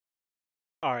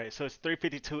Alright, so it's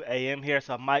 3:52 a.m. here,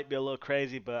 so I might be a little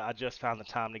crazy, but I just found the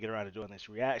time to get around to doing this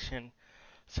reaction.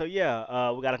 So yeah,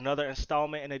 we got another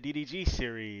installment in the DDG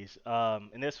series.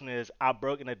 And this one is I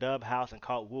broke in a Dub house and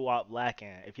caught Wop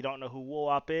Lackin. If you don't know who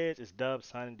Wop is, it's Dub's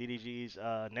son and DDG's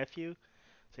nephew.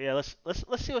 So yeah, let's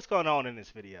see what's going on in this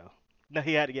video. No,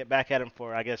 he had to get back at him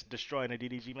for I guess destroying the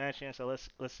DDG mansion. So let's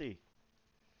see.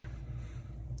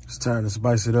 It's time to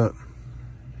spice it up.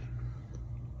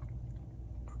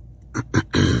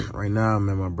 Right now, I'm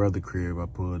at my brother's crib. I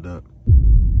pulled up.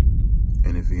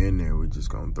 And if you're in there, we're just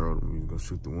going to throw them. We're going to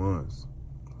shoot the ones.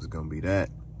 It's going to be that.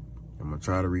 I'm going to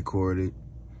try to record it.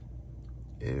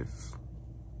 If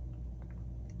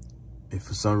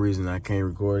for some reason I can't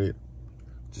record it,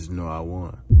 just know I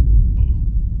won.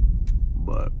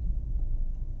 But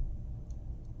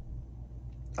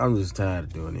I'm just tired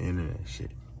of doing the internet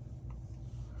shit.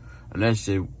 And that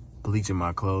shit, bleaching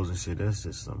my clothes and shit, that's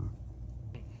just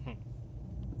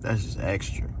that's just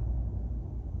extra.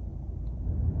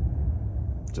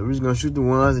 So we're just gonna shoot the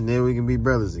ones and then we can be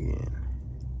brothers again.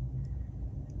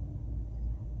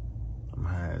 I'm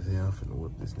high as hell. I'm finna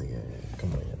whip this nigga ass.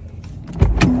 Come on,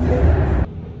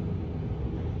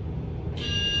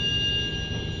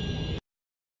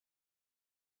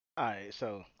 Alright,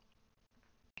 so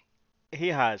he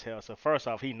high as hell. So first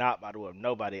off, he not about to whip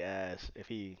nobody ass if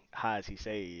he high as he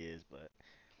say he is, but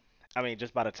I mean,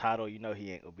 just by the title, you know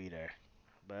he ain't gonna be there.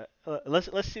 But let's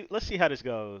see how this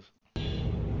goes.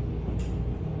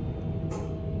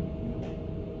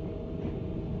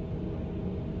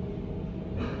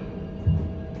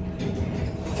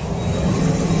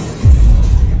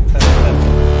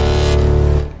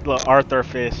 Look, Arthur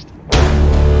fist.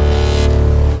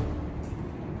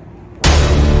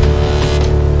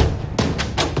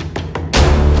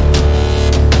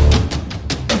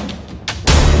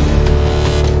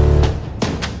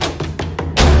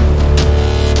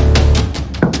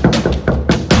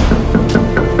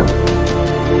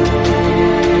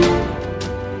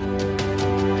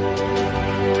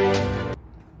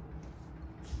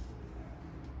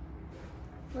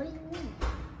 What do you mean?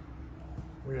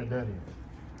 where your daddy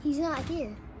at? He's not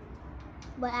here.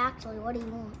 But actually, what do you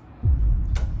want?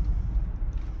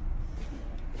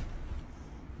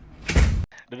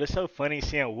 Dude, it's so funny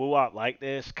seeing Woo Wop like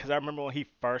this, because I remember when he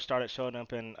first started showing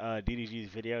up in DDG's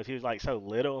videos, he was like so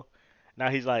little. Now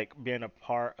he's like being a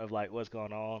part of like what's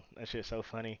going on. That shit's so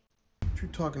funny. What you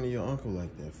talking to your uncle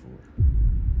like that for?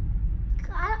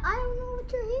 I don't know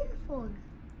what you're here for.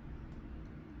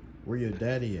 Where your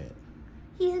daddy at?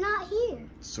 He's not here.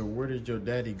 So where did your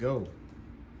daddy go?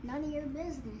 None of your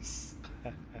business.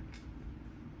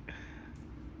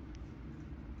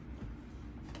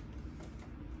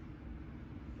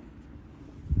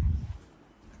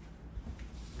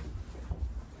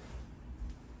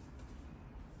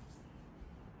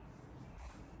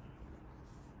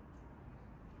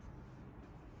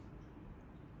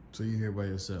 So you here by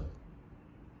yourself?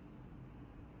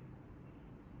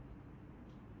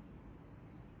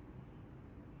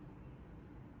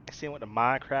 See him with the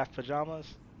Minecraft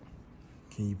pajamas.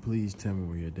 Can you please tell me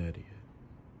where your daddy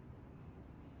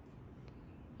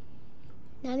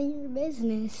at? None of your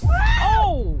business.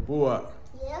 Oh! What?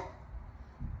 Yeah?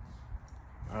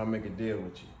 I'll make a deal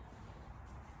with you.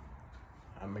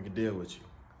 I'll make a deal with you.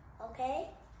 Okay.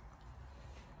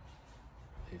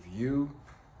 If you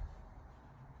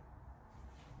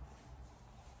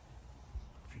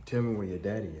tell me where your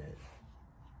daddy at.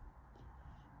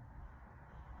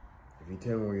 If you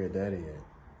tell me where your daddy at,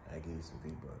 I give you some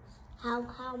V-Bucks. How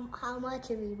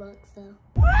much are V-Bucks though?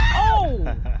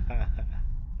 Oh!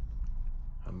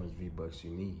 How much V-Bucks you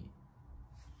need?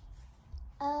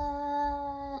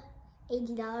 $80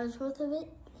 worth of it.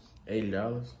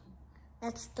 $80?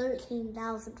 That's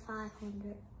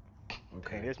 13,500.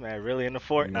 Okay, this man really into You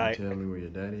gonna Fortnite. tell me where your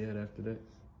daddy at after that?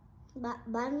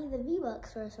 Buy me the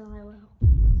V-Bucks first and I will.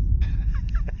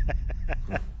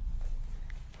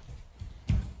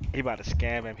 He about to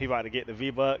scam him. He about to get the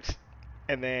V-Bucks,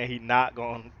 and then he not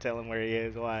gonna tell him where he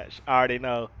is. Watch, I already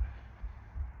know.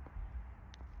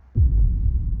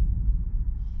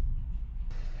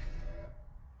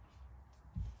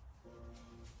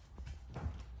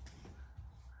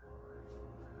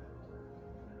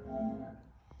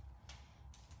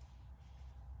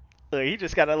 Look, he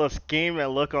just got that little scheming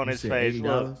look on You his said face. $80?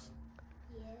 Look,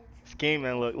 Yes.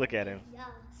 scheming look. Look at him. Yes.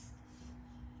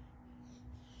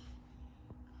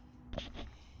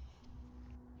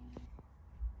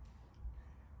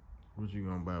 What you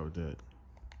gonna buy with that?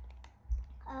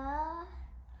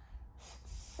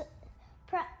 S-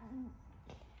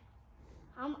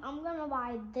 I'm gonna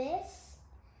buy this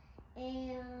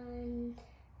and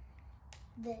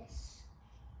this.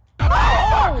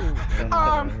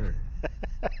 That hurt.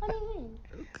 What do you mean?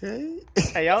 Okay.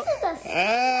 Hey This y'all, is a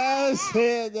I skin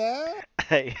said that.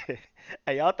 hey,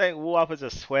 hey y'all think Wop is a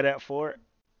sweat at Fort?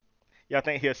 Y'all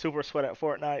think he a super sweat at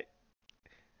Fortnite?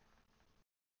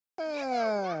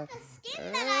 Ah, the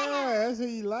skin that I have. that's what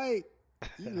you like.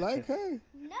 You like her?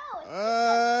 No, it's the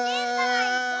skin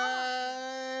that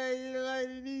I You like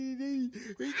the DVD.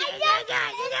 bought. It's just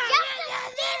the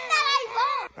skin that I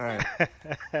bought. All right.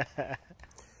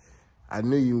 I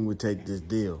knew you would take this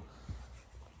deal.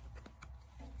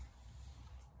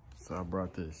 So I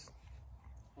brought this.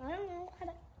 I don't know how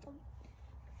to.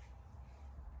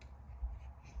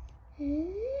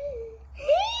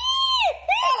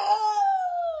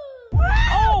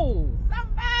 Oh!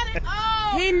 Somebody!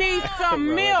 Oh! He needs some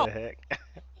Bro, milk. what the heck?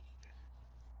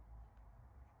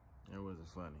 That wasn't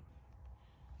funny.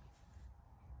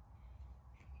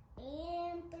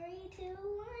 And 3, 2,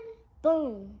 1.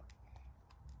 Boom.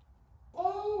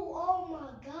 Oh my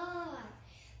God.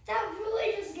 That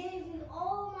really just gave me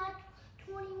all my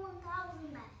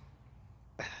 21,000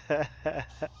 back.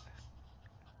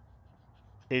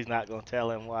 He's not gonna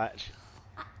tell him. Watch.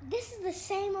 This is the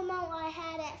same amount I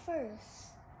had at first.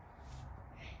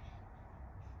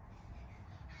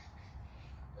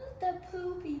 The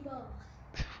poopy ball.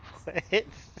 What?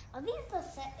 Are these the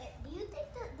same? Do you think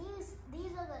that these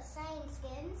are the same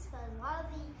skins? Because a lot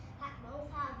of these both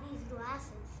have these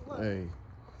glasses. Look. Hey,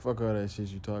 fuck all that shit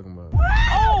you talking about.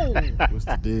 Oh! What's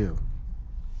the deal?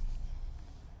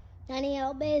 None of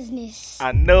your business.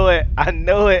 I knew it. I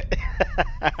knew it.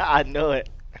 I knew it.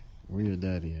 Where your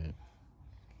daddy at?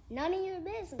 None of your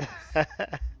business.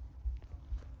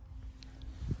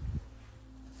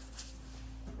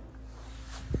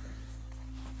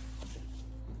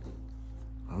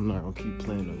 I'm not gonna keep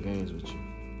playing no games with you.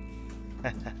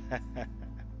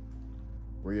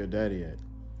 Where your daddy at?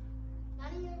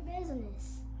 None of your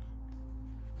business.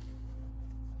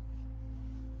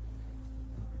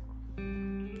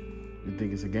 You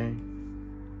think it's a game?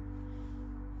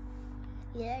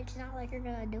 Yeah, it's not like you're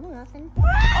gonna do nothing.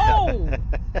 Oh!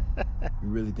 You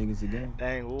really think it's a game?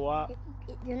 Dang, Wop.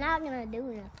 You're not gonna do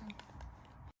nothing.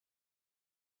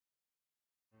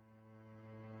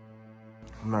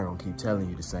 I'm not gonna keep telling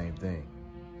you the same thing.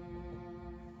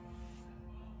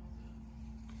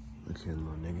 Look here,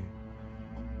 little nigga.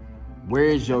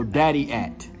 Where's your daddy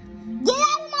at? Get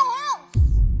out of my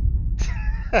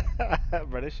house!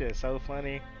 Bro, this shit is so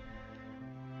funny.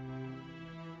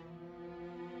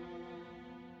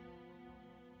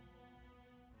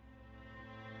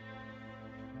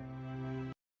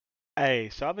 Hey,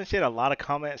 so I've been seeing a lot of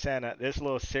comments saying that this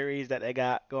little series that they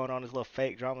got going on, this little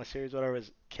fake drama series, whatever,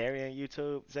 is carrying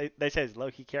YouTube. They say it's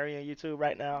low-key carrying YouTube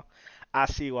right now. I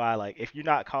see why. Like, if you're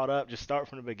not caught up, just start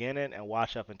from the beginning and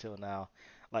watch up until now.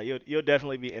 Like, you'll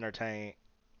definitely be entertained.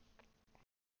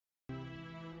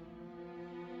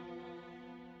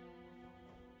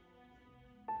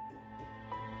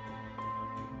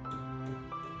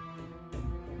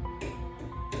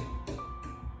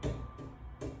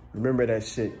 Remember that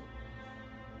shit.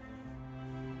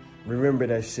 Remember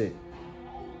that shit.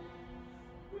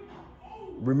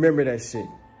 Remember that shit.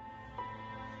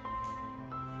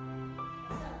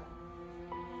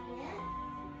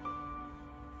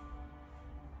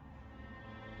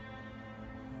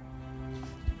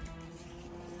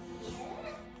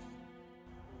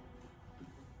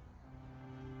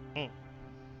 Mm.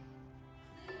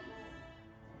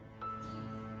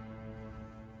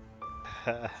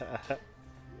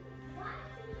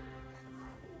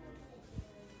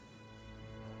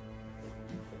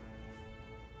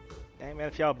 Hey man,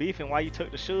 if y'all beefing, why you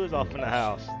took the shoes off in the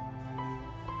house?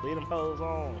 Leave them hoes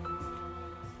on.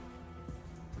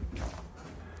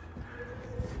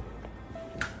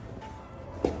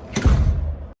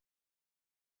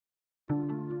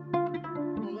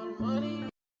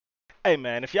 Hey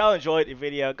man, if y'all enjoyed the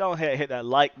video, go ahead and hit that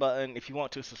like button. If you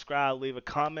want to subscribe, leave a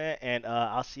comment, and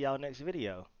I'll see y'all next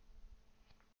video.